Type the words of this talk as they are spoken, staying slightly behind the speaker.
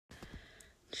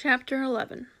Chapter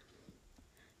 11.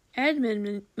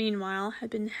 Edmund, meanwhile, had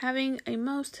been having a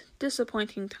most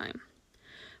disappointing time.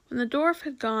 When the dwarf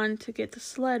had gone to get the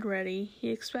sled ready, he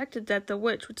expected that the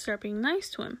witch would start being nice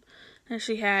to him, as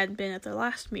she had been at their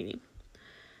last meeting.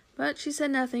 But she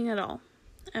said nothing at all,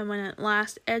 and when at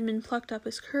last Edmund plucked up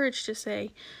his courage to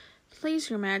say, "Please,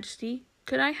 your majesty,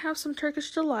 could I have some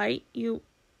Turkish delight? You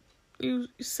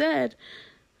said..."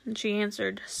 And she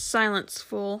answered, "Silence,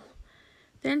 fool."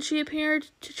 Then she appeared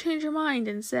to change her mind,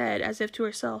 and said, as if to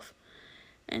herself,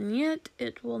 "And yet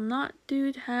it will not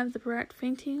do to have the brat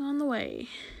fainting on the way,"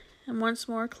 and once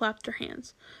more clapped her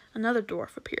hands. Another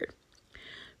dwarf appeared.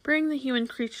 "Bring the human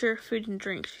creature food and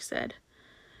drink," she said.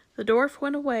 The dwarf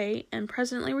went away, and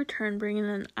presently returned, bringing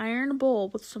an iron bowl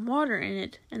with some water in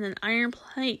it, and an iron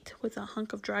plate with a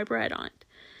hunk of dry bread on it.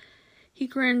 He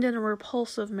grinned in a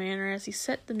repulsive manner as he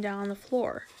set them down on the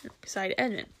floor beside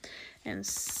Edmund, and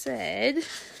said,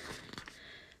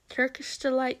 "Turkish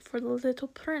delight for the little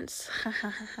prince, ha ha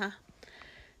ha ha."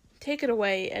 "Take it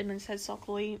away," Edmund said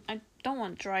sulkily. "I don't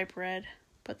want dry bread."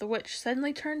 But the witch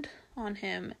suddenly turned on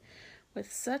him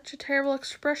with such a terrible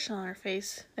expression on her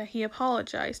face that he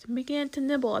apologized and began to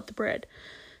nibble at the bread,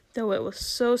 though it was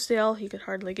so stale he could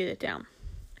hardly get it down.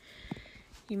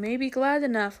 "You may be glad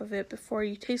enough of it before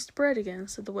you taste bread again,"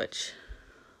 said the witch.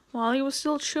 While he was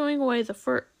still chewing away, the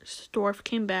first dwarf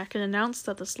came back and announced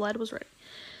that the sled was ready.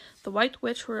 The white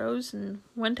witch rose and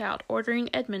went out, ordering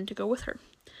Edmund to go with her.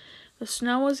 The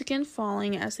snow was again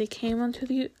falling as they came into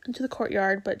the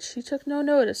courtyard, but she took no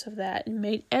notice of that and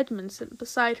made Edmund sit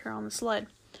beside her on the sled.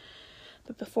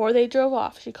 But before they drove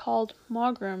off, she called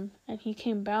Morgrim, and he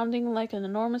came bounding like an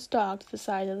enormous dog to the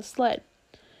side of the sled.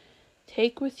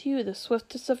 "Take with you the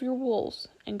swiftest of your wolves,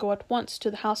 and go at once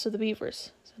to the house of the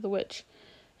beavers," said the witch,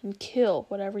 "and kill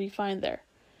whatever you find there.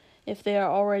 If they are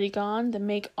already gone, then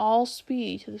make all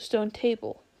speed to the stone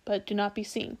table, but do not be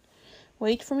seen.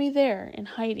 Wait for me there, in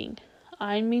hiding.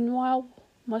 I, meanwhile,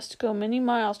 must go many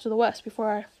miles to the west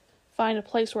before I find a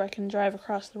place where I can drive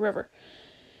across the river.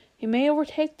 You may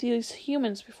overtake these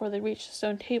humans before they reach the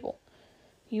stone table.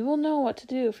 You will know what to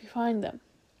do if you find them."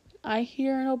 "I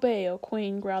hear and obey, O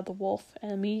Queen," growled the wolf,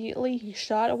 and immediately he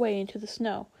shot away into the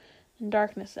snow and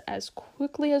darkness as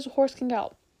quickly as a horse can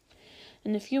gallop.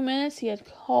 In a few minutes he had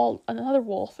called another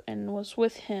wolf and was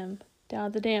with him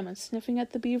down the dam and sniffing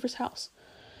at the beaver's house.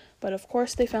 But of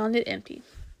course they found it empty.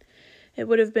 It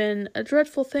would have been a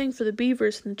dreadful thing for the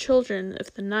beavers and the children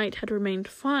if the night had remained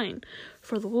fine,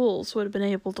 for the wolves would have been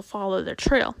able to follow their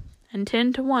trail, and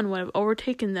 10 to 1 would have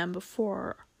overtaken them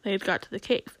before they had got to the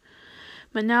cave.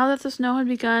 But now that the snow had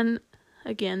begun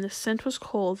again, the scent was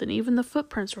cold, and even the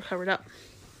footprints were covered up.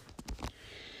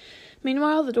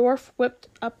 Meanwhile, the dwarf whipped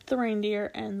up the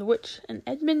reindeer, and the witch and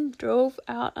Edmund drove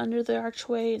out under the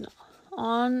archway and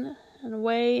on and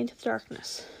away into the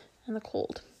darkness and the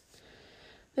cold.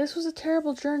 This was a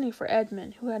terrible journey for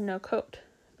Edmund, who had no coat.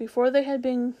 Before they had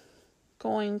been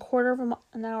going quarter of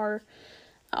an hour,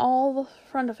 all the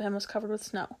front of him was covered with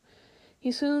snow.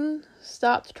 He soon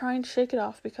stopped trying to shake it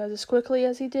off, because as quickly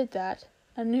as he did that,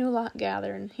 a new lot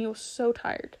gathered, and he was so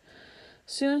tired.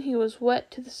 Soon he was wet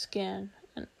to the skin,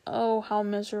 and oh, how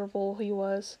miserable he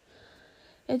was.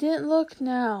 It didn't look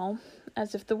now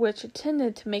as if the witch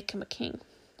intended to make him a king.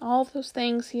 All those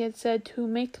things he had said to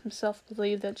make himself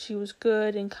believe that she was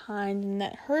good and kind, and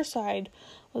that her side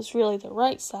was really the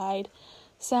right side,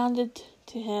 sounded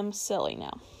to him silly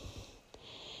now.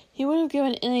 He would have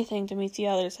given anything to meet the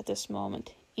others at this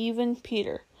moment, even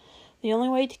Peter. The only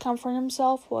way to comfort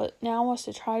himself was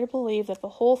to try to believe that the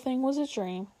whole thing was a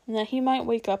dream, and that he might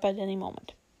wake up at any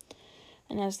moment.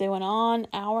 And as they went on,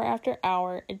 hour after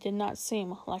hour, it did not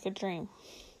seem like a dream.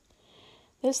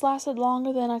 This lasted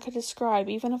longer than I could describe,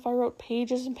 even if I wrote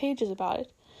pages and pages about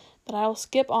it. But I will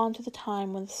skip on to the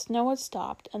time when the snow had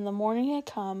stopped, and the morning had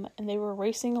come, and they were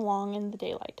racing along in the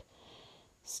daylight.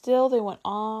 Still they went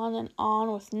on and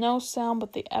on, with no sound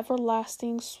but the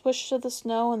everlasting swish of the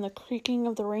snow and the creaking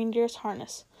of the reindeer's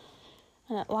harness.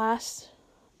 And at last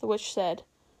the witch said,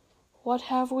 "What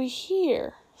have we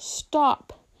here?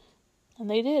 Stop!" And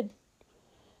they did.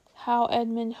 How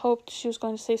Edmund hoped she was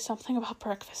going to say something about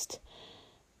breakfast.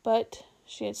 But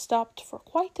she had stopped for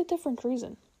quite a different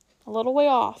reason. A little way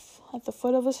off, at the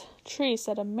foot of a tree,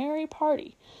 sat a merry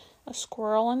party, a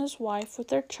squirrel and his wife with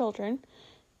their children,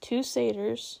 2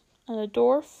 satyrs, and a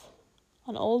dwarf,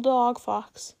 an old dog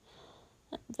fox.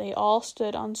 They all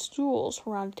stood on stools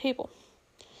around a table.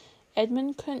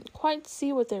 Edmund couldn't quite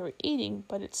see what they were eating,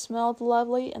 but it smelled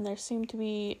lovely, and there seemed to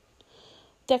be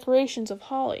decorations of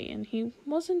holly, and he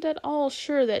wasn't at all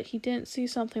sure that he didn't see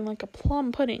something like a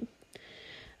plum pudding.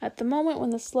 At the moment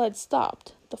when the sled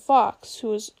stopped, the fox, who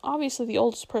was obviously the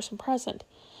oldest person present,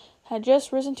 had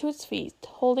just risen to its feet,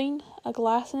 holding a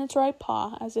glass in its right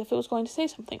paw as if it was going to say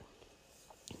something.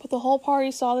 But the whole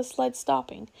party saw the sled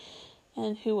stopping,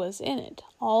 and who was in it.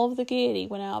 All of the gaiety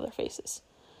went out of their faces.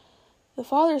 The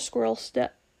father squirrel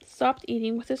stopped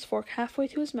eating with his fork halfway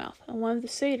to his mouth, and one of the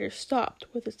satyrs stopped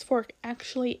with its fork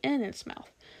actually in its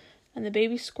mouth, and the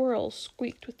baby squirrels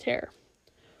squeaked with terror.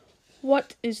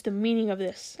 "What is the meaning of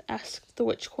this?" asked the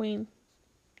witch queen.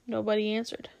 Nobody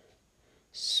answered.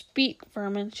 "Speak,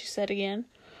 vermin," she said again,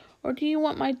 "or do you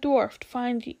want my dwarf to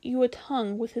find you a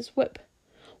tongue with his whip?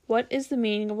 What is the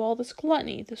meaning of all this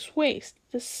gluttony, this waste,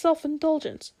 this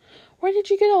self-indulgence? Where did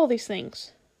you get all these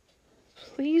things?"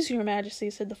 "Please, your majesty,"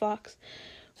 said the fox,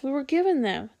 "we were given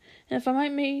them, and if I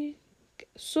might make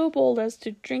so bold as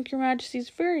to drink your majesty's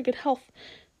very good health—"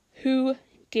 "Who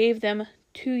gave them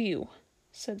to you?"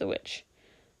 said the witch.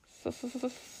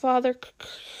 "Father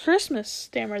Christmas,"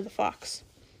 stammered the fox.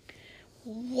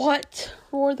 "What?"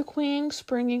 roared the queen,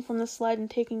 springing from the sled and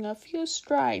taking a few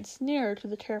strides nearer to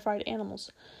the terrified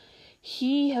animals.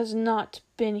 "He has not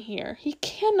been here. He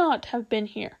cannot have been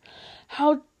here.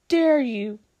 How dare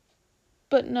you?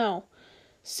 But no.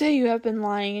 Say you have been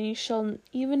lying, and you shall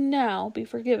even now be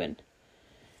forgiven."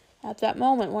 At that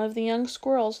moment, one of the young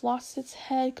squirrels lost its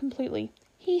head completely.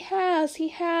 He has,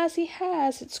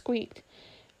 it squeaked,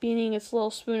 beating its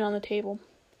little spoon on the table.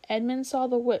 Edmund saw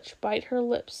the witch bite her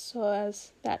lips so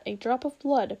as that a drop of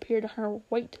blood appeared on her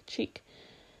white cheek.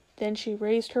 Then she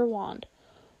raised her wand.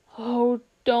 "Oh,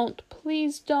 don't,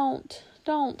 please don't,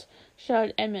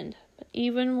 shouted Edmund. But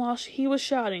even while he was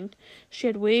shouting, she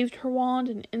had waved her wand,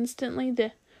 and instantly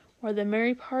where the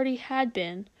merry party had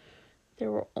been,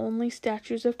 there were only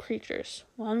statues of creatures,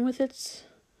 one with its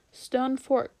stone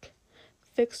fork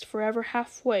fixed forever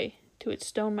halfway to its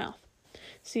stone mouth,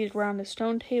 seated round a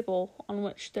stone table on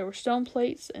which there were stone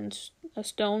plates and a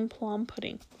stone plum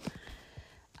pudding.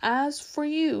 "As for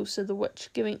you," said the witch,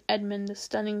 giving Edmund a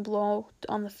stunning blow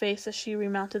on the face as she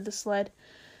remounted the sled,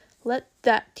 "let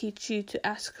that teach you to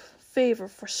ask favor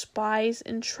for spies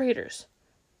and traitors.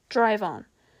 Drive on."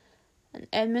 And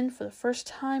Edmund, for the first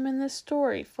time in this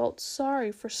story, felt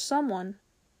sorry for someone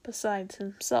besides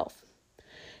himself.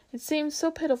 It seemed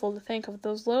so pitiful to think of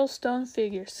those little stone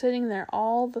figures sitting there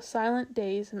all the silent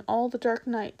days and all the dark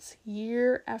nights,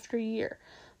 year after year,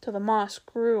 till the moss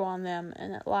grew on them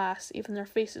and at last even their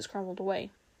faces crumbled away.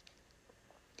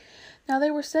 Now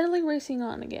they were steadily racing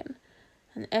on again,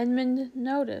 and Edmund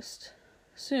noticed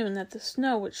soon that the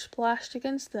snow which splashed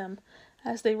against them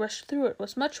as they rushed through it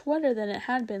was much wetter than it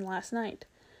had been last night.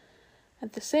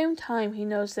 At the same time he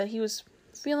noticed that he was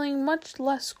feeling much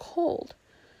less cold.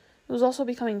 It was also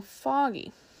becoming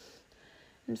foggy.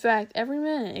 In fact, every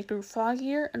minute it grew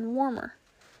foggier and warmer.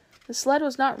 The sled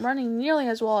was not running nearly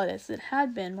as well as it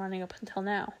had been running up until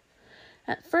now.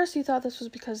 At first he thought this was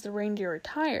because the reindeer were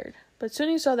tired, but soon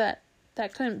he saw that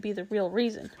couldn't be the real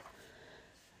reason.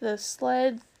 The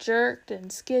sled jerked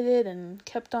and skidded and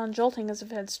kept on jolting as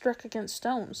if it had struck against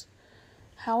stones.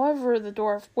 However the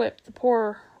dwarf whipped the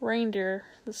poor reindeer,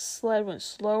 the sled went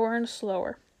slower and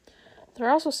slower. There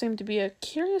also seemed to be a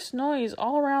curious noise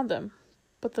all around them,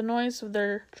 but the noise of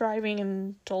their driving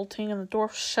and jolting and the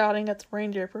dwarf shouting at the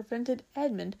reindeer prevented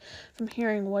Edmund from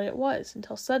hearing what it was,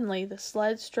 until suddenly the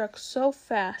sled struck so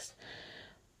fast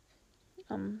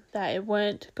that it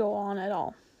wouldn't go on at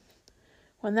all.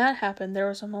 When that happened, there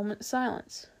was a moment's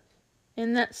silence.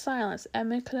 In that silence,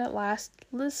 Edmund could at last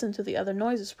listen to the other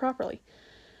noises properly.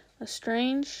 A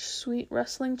strange, sweet,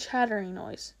 rustling, chattering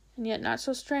noise, and yet not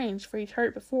so strange, for he'd heard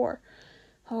it before.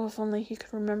 Oh, if only he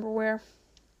could remember where.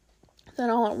 Then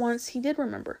all at once he did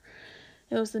remember.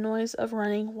 It was the noise of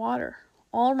running water.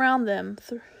 All around them,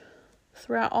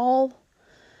 throughout all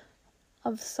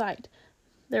of the sight,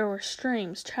 there were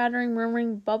streams, chattering,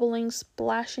 murmuring, bubbling,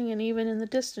 splashing, and even in the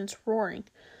distance roaring.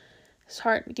 His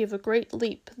heart gave a great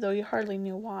leap, though he hardly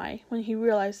knew why, when he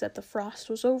realized that the frost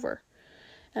was over.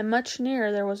 And much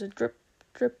nearer there was a drip,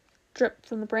 drip, drip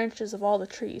from the branches of all the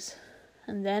trees.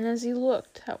 And then as he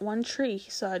looked at one tree, he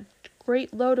saw a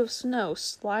great load of snow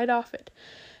slide off it,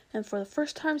 and for the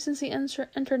first time since he entered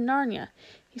Narnia,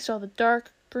 he saw the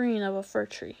dark green of a fir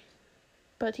tree.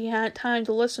 But he hadn't time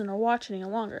to listen or watch any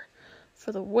longer,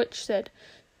 for the witch said,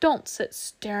 "Don't sit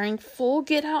staring, fool,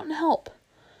 get out and help."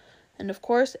 And of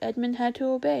course Edmund had to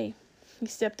obey. He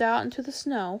stepped out into the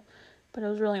snow, but it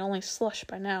was really only slush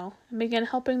by now, and began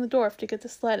helping the dwarf to get the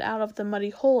sled out of the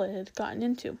muddy hole it had gotten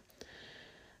into.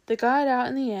 They got it out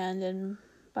in the end, and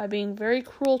by being very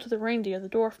cruel to the reindeer, the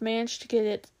dwarf managed to get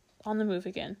it on the move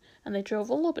again, and they drove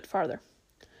a little bit farther.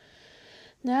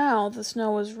 Now the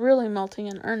snow was really melting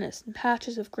in earnest, and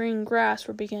patches of green grass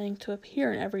were beginning to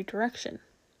appear in every direction.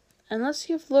 Unless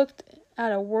you've looked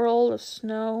at a world of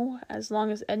snow as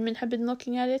long as Edmund had been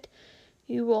looking at it,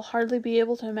 you will hardly be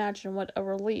able to imagine what a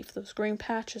relief those green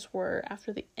patches were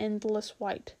after the endless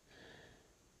white.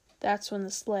 That's when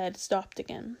the sled stopped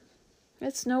again.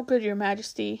 "It's no good, your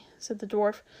majesty," said the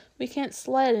dwarf. "We can't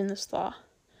sled in this thaw."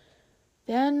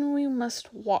 "Then we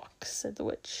must walk," said the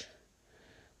witch.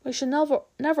 "We shall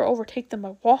never overtake them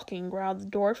by walking," growled the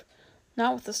dwarf.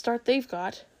 "Not with the start they've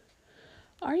got."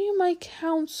 "Are you my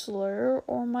counselor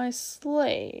or my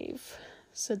slave?"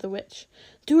 said the witch.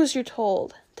 "Do as you're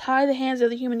told. Tie the hands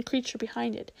of the human creature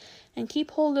behind it, and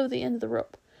keep hold of the end of the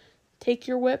rope. Take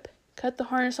your whip, cut the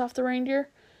harness off the reindeer.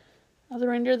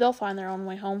 They'll find their own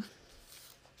way home."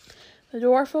 The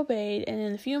dwarf obeyed, and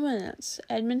in a few minutes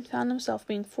Edmund found himself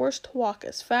being forced to walk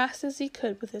as fast as he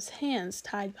could with his hands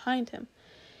tied behind him.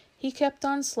 He kept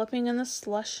on slipping in the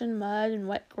slush and mud and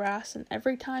wet grass, and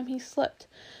every time he slipped,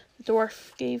 the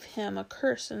dwarf gave him a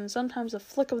curse and sometimes a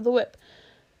flick of the whip.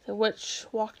 The witch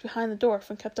walked behind the dwarf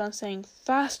and kept on saying,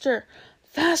 "Faster!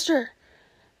 Faster!"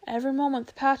 Every moment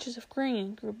the patches of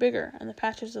green grew bigger and the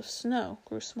patches of snow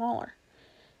grew smaller.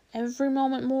 Every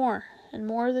moment more and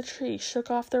more of the trees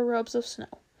shook off their robes of snow.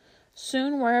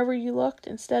 Soon, wherever you looked,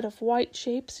 instead of white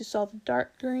shapes, you saw the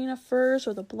dark green of firs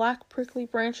or the black prickly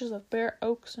branches of bare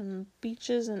oaks and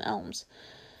beeches and elms.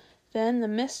 Then the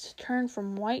mist turned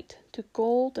from white to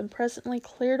gold and presently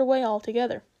cleared away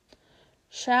altogether.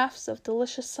 Shafts of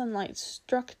delicious sunlight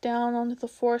struck down onto the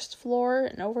forest floor,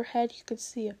 and overhead you could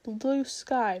see a blue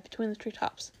sky between the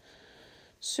treetops.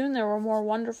 Soon there were more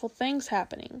wonderful things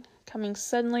happening. Coming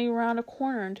suddenly round a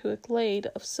corner into a glade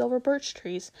of silver birch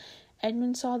trees,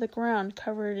 Edmund saw the ground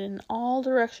covered in all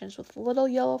directions with little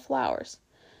yellow flowers,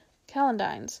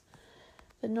 celandines.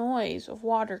 The noise of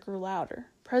water grew louder.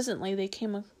 Presently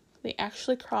they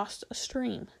actually crossed a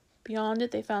stream. Beyond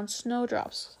it they found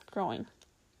snowdrops growing.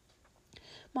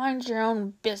 "Mind your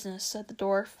own business," said the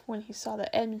dwarf, when he saw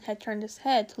that Edmund had turned his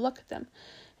head to look at them,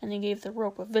 and he gave the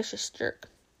rope a vicious jerk.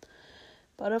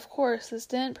 But of course this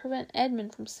didn't prevent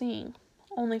Edmund from seeing.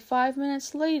 Only 5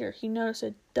 minutes later he noticed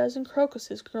a dozen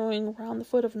crocuses growing round the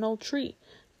foot of an old tree,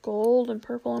 gold and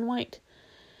purple and white.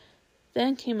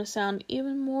 Then came a sound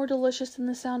even more delicious than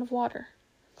the sound of water.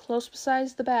 Close beside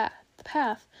the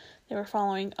path they were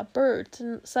following, a bird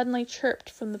suddenly chirped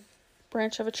from the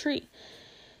branch of a tree.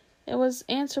 It was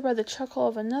answered by the chuckle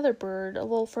of another bird a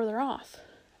little further off,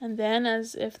 and then,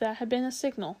 as if that had been a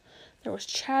signal, there was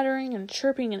chattering and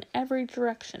chirping in every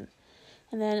direction,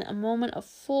 and then a moment of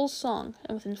full song,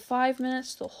 and within 5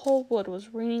 minutes the whole wood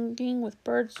was ringing with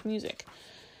birds' music,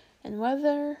 and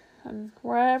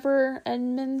wherever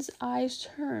Edmund's eyes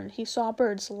turned, he saw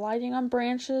birds lighting on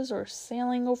branches, or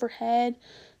sailing overhead,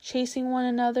 chasing one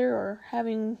another, or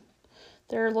having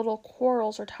their little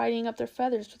quarrels, or tidying up their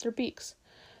feathers with their beaks.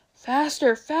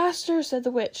 "Faster, faster!" said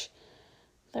the witch.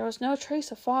 There was no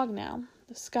trace of fog now.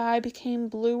 The sky became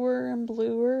bluer and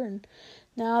bluer, and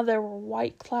now there were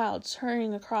white clouds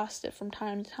hurrying across it from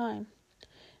time to time.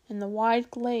 In the wide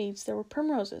glades there were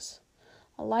primroses.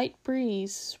 A light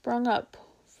breeze sprung up,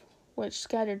 which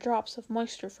scattered drops of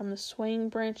moisture from the swaying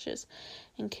branches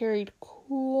and carried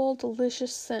cool,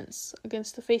 delicious scents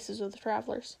against the faces of the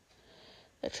travelers.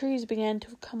 The trees began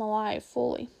to come alive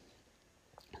fully.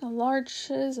 The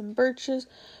larches and birches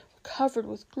were covered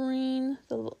with green,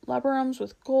 the laburnums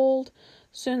with gold.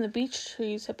 Soon the beech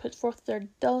trees had put forth their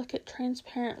delicate,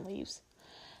 transparent leaves.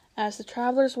 As the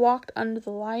travelers walked under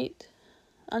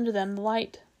them the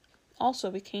light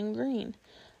also became green.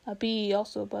 A bee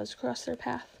also buzzed across their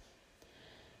path.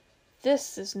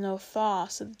 "This is no thaw,"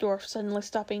 said the dwarf, suddenly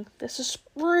stopping. "This is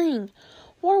spring.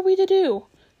 What are we to do?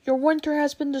 Your winter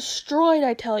has been destroyed,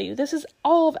 I tell you. This is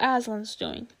all of Aslan's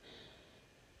doing."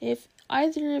 "If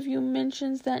either of you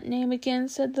mentions that name again,"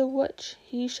 said the witch,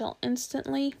 "he shall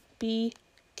instantly be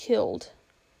killed."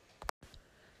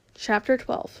 Chapter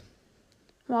 12.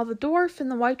 While the dwarf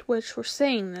and the white witch were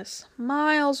saying this,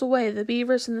 miles away the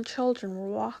beavers and the children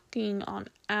were walking on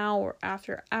hour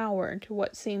after hour into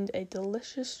what seemed a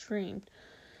delicious dream.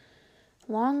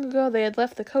 Long ago they had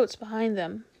left the coats behind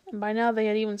them, and by now they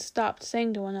had even stopped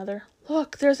saying to one another,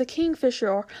 "Look, there's a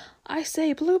kingfisher," or "I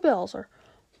say, bluebells," or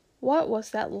 "What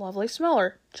was that lovely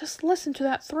smeller? Just listen to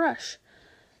that thrush."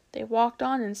 They walked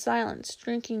on in silence,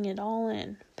 drinking it all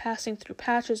in, passing through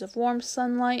patches of warm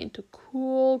sunlight into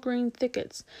cool green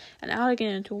thickets, and out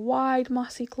again into wide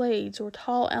mossy glades where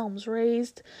tall elms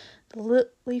raised the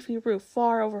leafy roof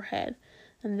far overhead,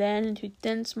 and then into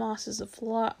dense mosses of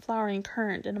flowering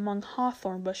currant and among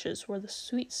hawthorn bushes where the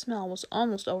sweet smell was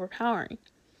almost overpowering.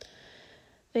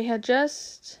 They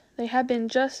had been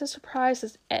just as surprised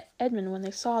as Edmund when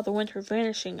they saw the winter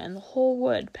vanishing and the whole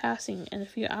wood passing in a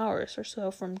few hours or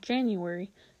so from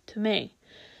January to May.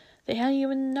 They hadn't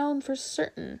even known for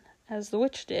certain, as the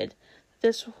witch did,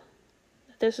 that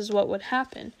this is what would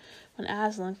happen when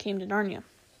Aslan came to Narnia.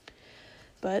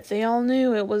 But they all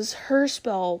knew it was her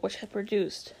spell which had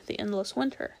produced the endless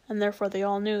winter, and therefore they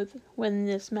all knew when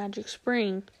this magic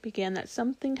spring began that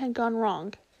something had gone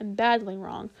wrong, and badly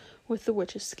wrong, with the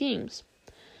witch's schemes.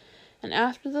 And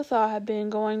after the thaw had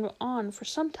been going on for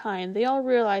some time, they all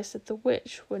realized that the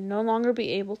witch would no longer be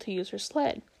able to use her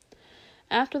sled.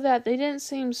 After that, they didn't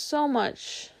hurry so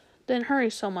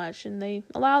much, and they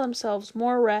allowed themselves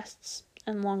more rests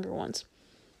and longer ones.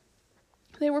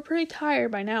 They were pretty tired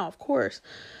by now, of course,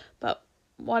 but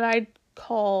what I'd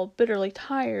call bitterly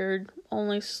tired,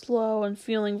 only slow and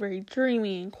feeling very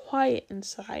dreamy and quiet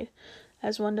inside,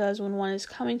 as one does when one is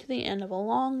coming to the end of a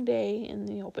long day in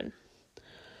the open.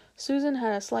 Susan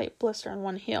had a slight blister on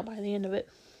one heel by the end of it.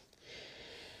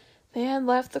 They had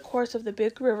left the course of the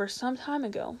big river some time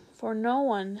ago, for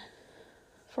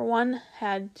one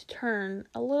had to turn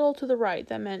a little to the right,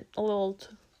 that meant a little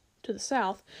to the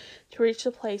south, to reach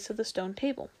the place of the stone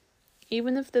table.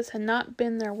 Even if this had not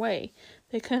been their way,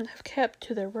 they couldn't have kept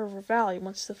to their river valley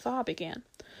once the thaw began,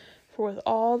 for with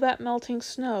all that melting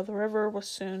snow the river was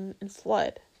soon in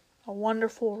flood, a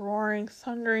wonderful, roaring,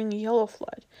 thundering yellow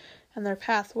flood, and their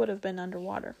path would have been under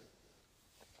water.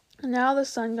 And now the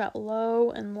sun got low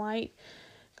and light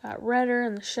got redder,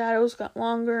 and the shadows got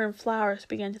longer, and flowers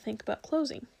began to think about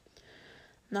closing.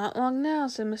 "Not long now,"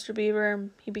 said Mr. Beaver,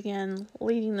 and he began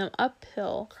leading them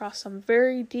uphill across some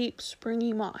very deep,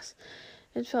 springy moss.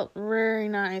 It felt very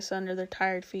nice under their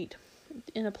tired feet,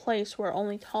 in a place where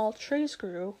only tall trees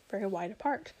grew very wide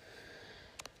apart.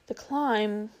 The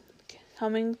climb,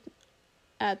 coming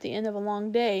at the end of a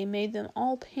long day, made them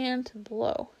all pant and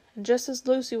blow, and just as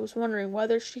Lucy was wondering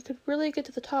whether she could really get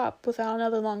to the top without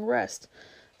another long rest,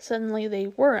 suddenly they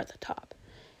were at the top,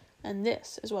 and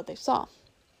this is what they saw.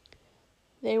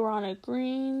 They were on a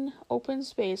green, open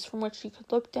space from which you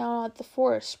could look down at the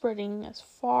forest spreading as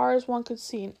far as one could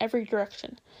see in every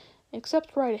direction,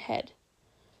 except right ahead.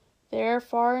 There,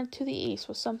 far to the east,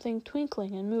 was something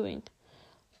twinkling and moving.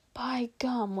 "By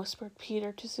gum," whispered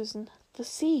Peter to Susan, "the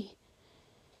sea!"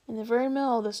 In the very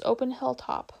middle of this open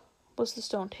hilltop was the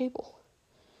stone table.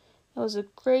 It was a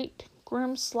great,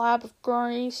 grim slab of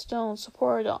gray stone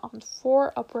supported on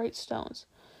 4 upright stones.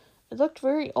 It looked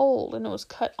very old, and it was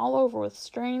cut all over with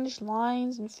strange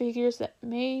lines and figures that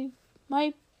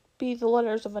might be the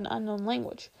letters of an unknown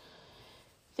language.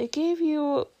 They gave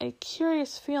you a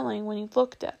curious feeling when you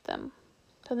looked at them.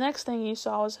 The next thing you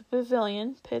saw was a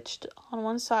pavilion pitched on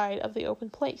one side of the open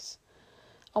place.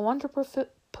 A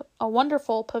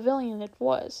wonderful pavilion it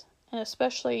was, and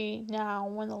especially now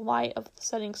when the light of the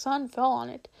setting sun fell on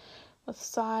it, with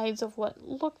sides of what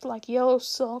looked like yellow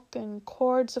silk and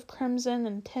cords of crimson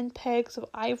and 10 pegs of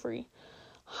ivory.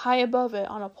 High above it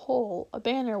on a pole, a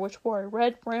banner which bore a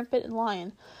red rampant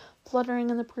lion fluttering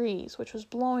in the breeze, which was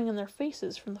blowing in their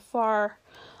faces from the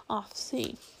far-off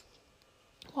sea.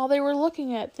 While they were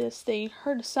looking at this, they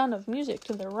heard a sound of music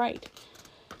to their right.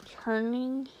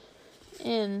 Turning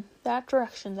in that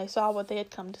direction, they saw what they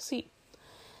had come to see.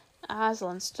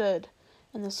 Aslan stood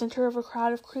in the center of a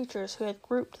crowd of creatures who had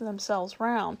grouped themselves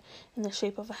round in the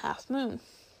shape of a half-moon.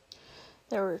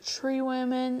 There were tree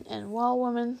women and well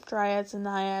women, dryads and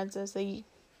naiads, as they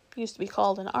used to be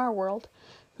called in our world,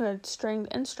 who had stringed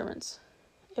instruments.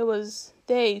 It was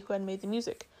they who had made the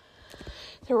music.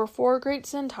 There were 4 great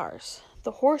centaurs.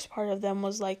 The horse part of them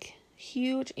was like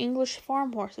huge English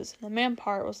farm horses, and the man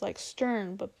part was like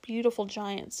stern but beautiful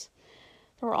giants.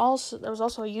 There was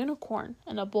also a unicorn,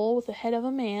 and a bull with the head of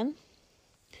a man,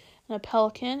 and a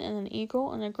pelican, and an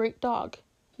eagle, and a great dog.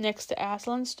 Next to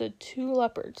Aslan stood 2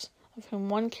 leopards, of whom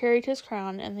one carried his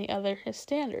crown and the other his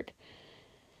standard.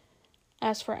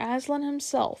 As for Aslan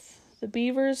himself, the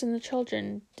beavers and the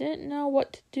children didn't know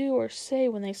what to do or say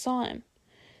when they saw him.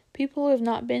 People who have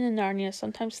not been in Narnia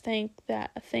sometimes think that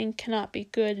a thing cannot be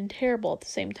good and terrible at the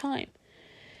same time.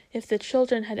 If the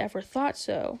children had ever thought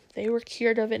so, they were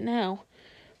cured of it now,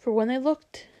 for when they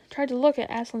tried to look at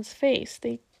Aslan's face,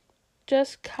 they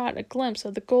just caught a glimpse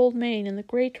of the gold mane and the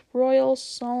great royal,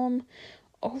 solemn,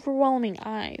 overwhelming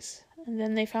eyes, and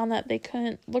then they found that they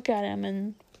couldn't look at him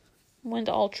and went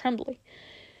all trembly.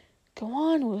 "Go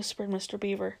on," whispered Mr.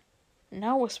 Beaver.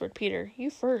 "No," whispered Peter. "You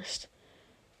first."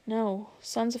 "No,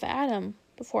 sons of Adam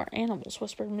before animals,"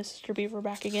 whispered Mr. Beaver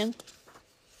back again.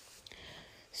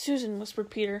 "Susan," whispered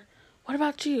Peter. "What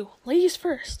about you? Ladies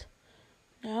first."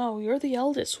 "No, you're the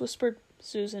eldest," whispered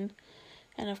Susan.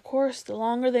 And of course, the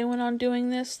longer they went on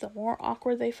doing this, the more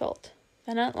awkward they felt.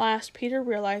 Then at last Peter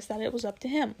realized that it was up to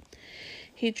him.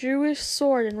 He drew his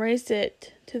sword and raised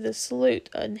it to the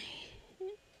salute, and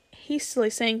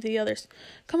hastily saying to the others,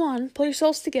 "Come on, pull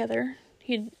yourselves together."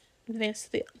 He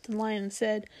advanced to the lion and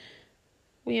said,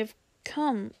 "We have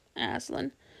come,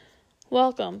 Aslan."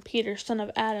 "Welcome, Peter, son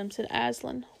of Adam," said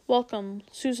Aslan. "Welcome,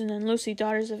 Susan and Lucy,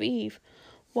 daughters of Eve.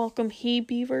 Welcome,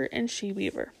 he-beaver and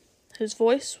she-beaver." His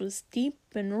voice was deep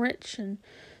and rich, and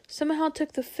somehow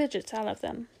took the fidgets out of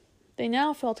them. They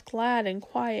now felt glad and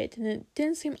quiet, and it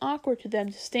didn't seem awkward to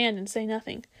them to stand and say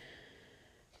nothing.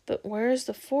 "But where is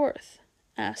the fourth?"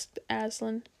 asked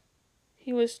Aslan.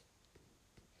 He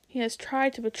has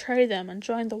tried to betray them and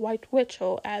join the White Witch,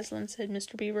 oh Aslan," said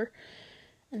Mr. Beaver.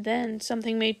 And then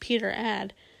something made Peter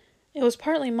add, "It was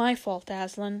partly my fault,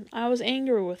 Aslan. I was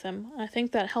angry with him. I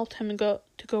think that helped him to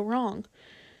go wrong."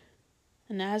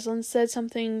 And Aslan said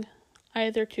something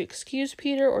either to excuse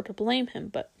Peter or to blame him,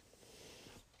 but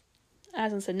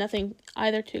Aslan said nothing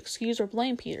either to excuse or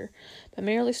blame Peter, but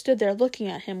merely stood there looking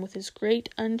at him with his great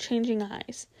unchanging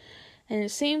eyes, and it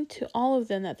seemed to all of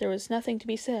them that there was nothing to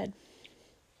be said.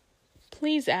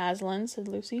 "Please, Aslan," said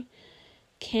Lucy,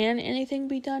 "can anything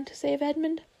be done to save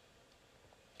Edmund?"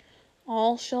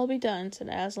 "All shall be done," said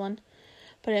Aslan,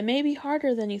 "but it may be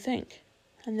harder than you think."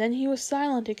 And then he was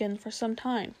silent again for some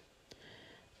time.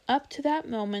 Up to that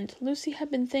moment, Lucy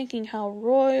had been thinking how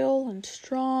royal and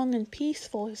strong and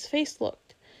peaceful his face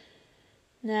looked.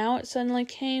 Now it suddenly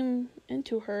came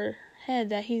into her head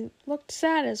that he looked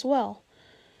sad as well,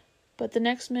 but the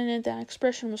next minute that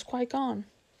expression was quite gone.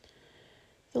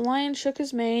 The lion shook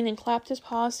his mane and clapped his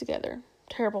paws together.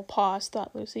 Terrible paws,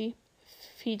 thought Lucy,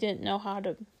 if he didn't know how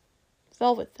to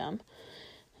velvet them.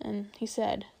 And he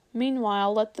said,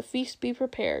 "Meanwhile, let the feast be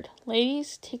prepared.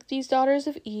 Ladies, take these daughters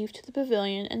of Eve to the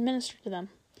pavilion and minister to them."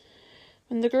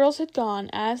 When the girls had gone,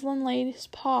 Aslan laid his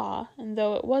paw, and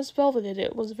though it was velveted,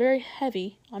 it was very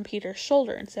heavy, on Peter's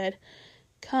shoulder, and said,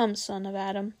 "Come, son of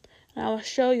Adam, and I will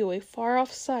show you a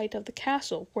far-off sight of the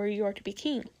castle where you are to be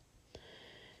king."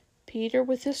 Peter,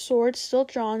 with his sword still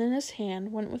drawn in his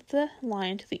hand, went with the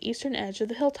lion to the eastern edge of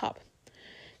the hilltop.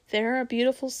 There a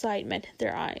beautiful sight met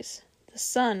their eyes. The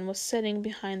sun was setting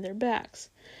behind their backs.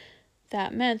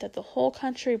 That meant that the whole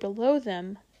country below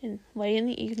them lay in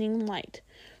the evening light,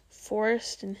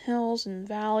 forests and hills and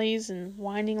valleys, and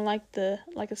winding like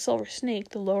a silver snake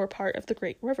the lower part of the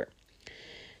great river.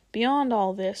 Beyond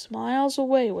all this, miles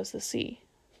away, was the sea.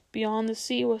 Beyond the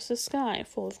sea was the sky,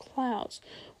 full of clouds,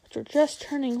 which were just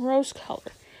turning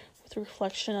rose-color with the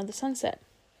reflection of the sunset.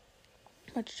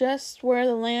 But just where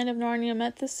the land of Narnia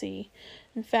met the sea,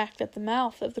 in fact at the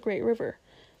mouth of the great river,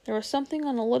 there was something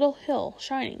on a little hill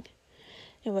shining.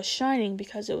 It was shining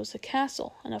because it was a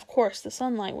castle, and of course the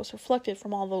sunlight was reflected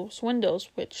from all those windows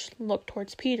which looked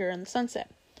towards Peter and the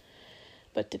sunset.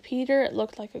 But to Peter it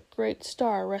looked like a great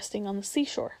star resting on the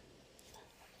seashore.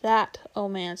 "That, O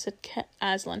man," said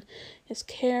Aslan, "is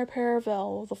Cair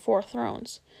Paravel of the Four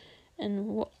Thrones,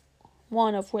 and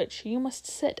one of which you must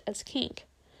sit as king.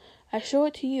 I show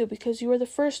it to you because you are the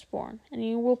firstborn, and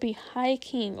you will be high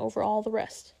king over all the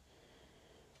rest."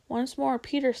 Once more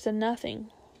Peter said nothing,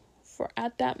 for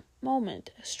at that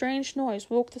moment a strange noise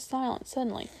woke the silence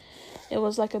suddenly. It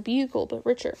was like a bugle, but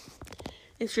richer.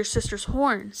 "It's your sister's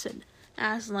horn," said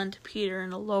Aslan to Peter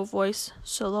in a low voice,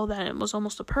 so low that it was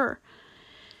almost a purr.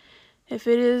 If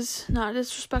it is not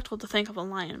disrespectful to think of a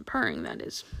lion purring, that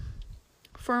is.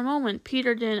 For a moment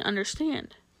Peter didn't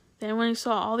understand. Then when he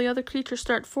saw all the other creatures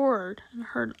start forward, and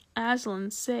heard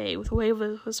Aslan say with a wave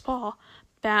of his paw,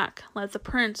 "Back, let the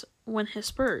prince win his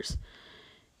spurs,"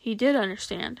 he did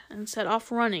understand, and set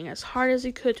off running as hard as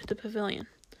he could to the pavilion.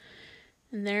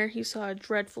 And there he saw a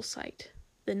dreadful sight.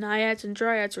 The naiads and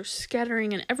dryads were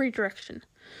scattering in every direction.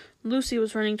 Lucy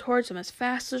was running towards him as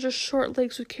fast as her short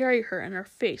legs would carry her, and her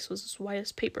face was as white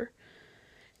as paper.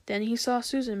 Then he saw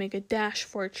Susan make a dash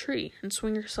for a tree and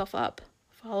swing herself up,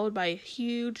 followed by a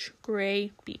huge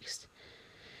gray beast.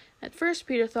 At first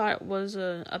Peter thought it was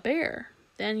a bear.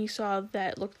 Then he saw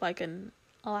that it looked like an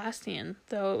Elastian,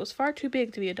 though it was far too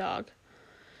big to be a dog.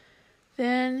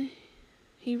 Then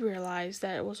he realized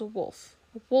that it was a wolf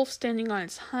standing on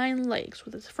its hind legs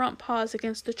with its front paws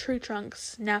against the tree trunk,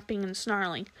 snapping and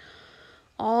snarling.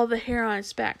 All the hair on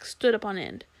its back stood up on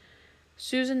end.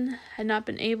 Susan had not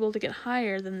been able to get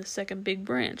higher than the second big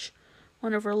branch.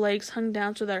 One of her legs hung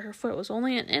down so that her foot was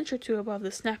only an inch or two above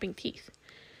the snapping teeth.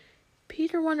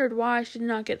 Peter wondered why she did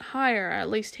not get higher, or at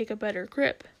least take a better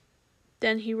grip.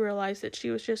 Then he realized that she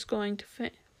was just about to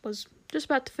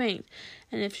faint,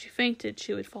 and if she fainted,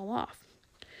 she would fall off.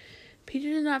 Peter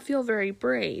did not feel very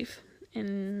brave,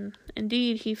 and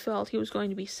indeed he felt he was going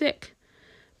to be sick.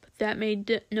 But that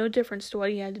made no difference to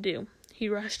what he had to do. He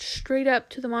rushed straight up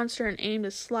to the monster and aimed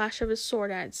a slash of his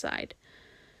sword at its side.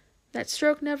 That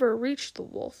stroke never reached the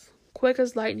wolf. Quick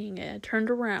as lightning, it had turned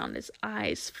around, its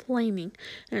eyes flaming,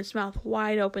 and its mouth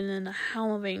wide open in a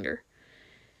howl of anger.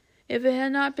 If it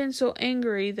had not been so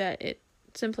angry that it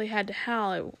simply had to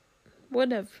howl, it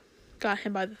would have got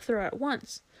him by the throat at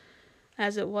once.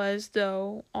 As it was,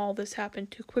 though all this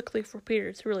happened too quickly for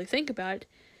Peter to really think about it,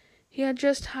 he had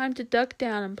just time to duck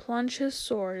down and plunge his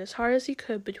sword as hard as he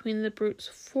could between the brute's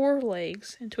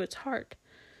forelegs into its heart.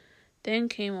 Then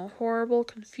came a horrible,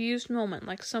 confused moment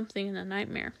like something in a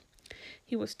nightmare.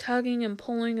 He was tugging and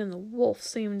pulling, and the wolf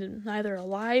seemed neither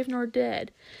alive nor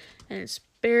dead, and its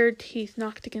bared teeth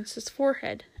knocked against his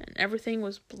forehead, and everything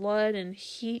was blood and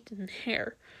heat and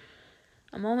hair.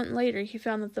 A moment later he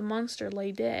found that the monster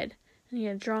lay dead, and he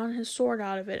had drawn his sword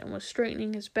out of it and was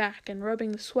straightening his back and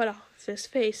rubbing the sweat off of his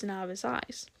face and out of his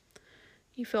eyes.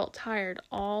 He felt tired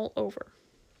all over.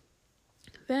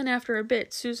 Then, after a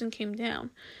bit, Susan came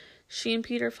down. She and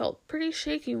Peter felt pretty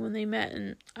shaky when they met,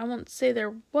 and I won't say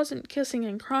there wasn't kissing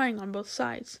and crying on both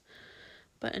sides.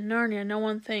 But in Narnia, no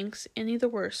one thinks any the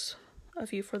worse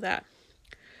of you for that.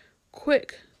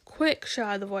 "Quick, quick,"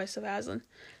 shouted the voice of Aslan.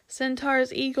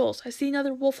 "Centaurs, eagles, I see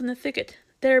another wolf in the thicket.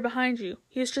 There, behind you.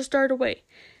 He has just darted away.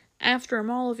 After him,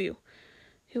 all of you.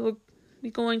 He will be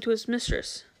going to his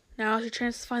mistress. Now is your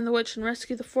chance to find the witch and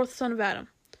rescue the fourth son of Adam."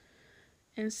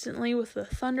 Instantly, with the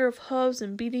thunder of hooves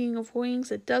and beating of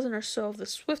wings, a dozen or so of the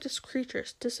swiftest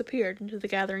creatures disappeared into the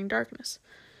gathering darkness.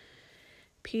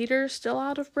 Peter, still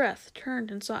out of breath,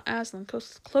 turned and saw Aslan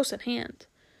close at hand.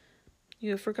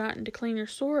 "You have forgotten to clean your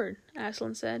sword,"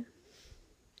 Aslan said.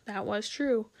 That was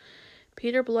true.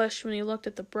 Peter blushed when he looked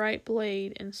at the bright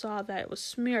blade and saw that it was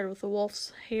smeared with the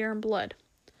wolf's hair and blood.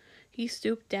 He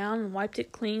stooped down and wiped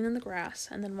it clean in the grass,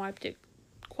 and then wiped it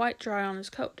quite dry on his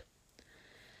coat.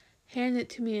 "Hand it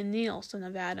to me and kneel, son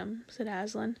of Adam," said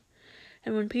Aslan.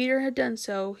 And when Peter had done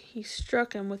so, he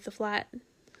struck him with the flat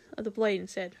of the blade and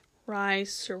said,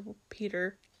 "Rise, Sir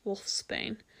Peter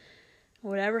Wolfsbane.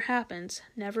 Whatever happens,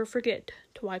 never forget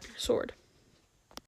to wipe your sword."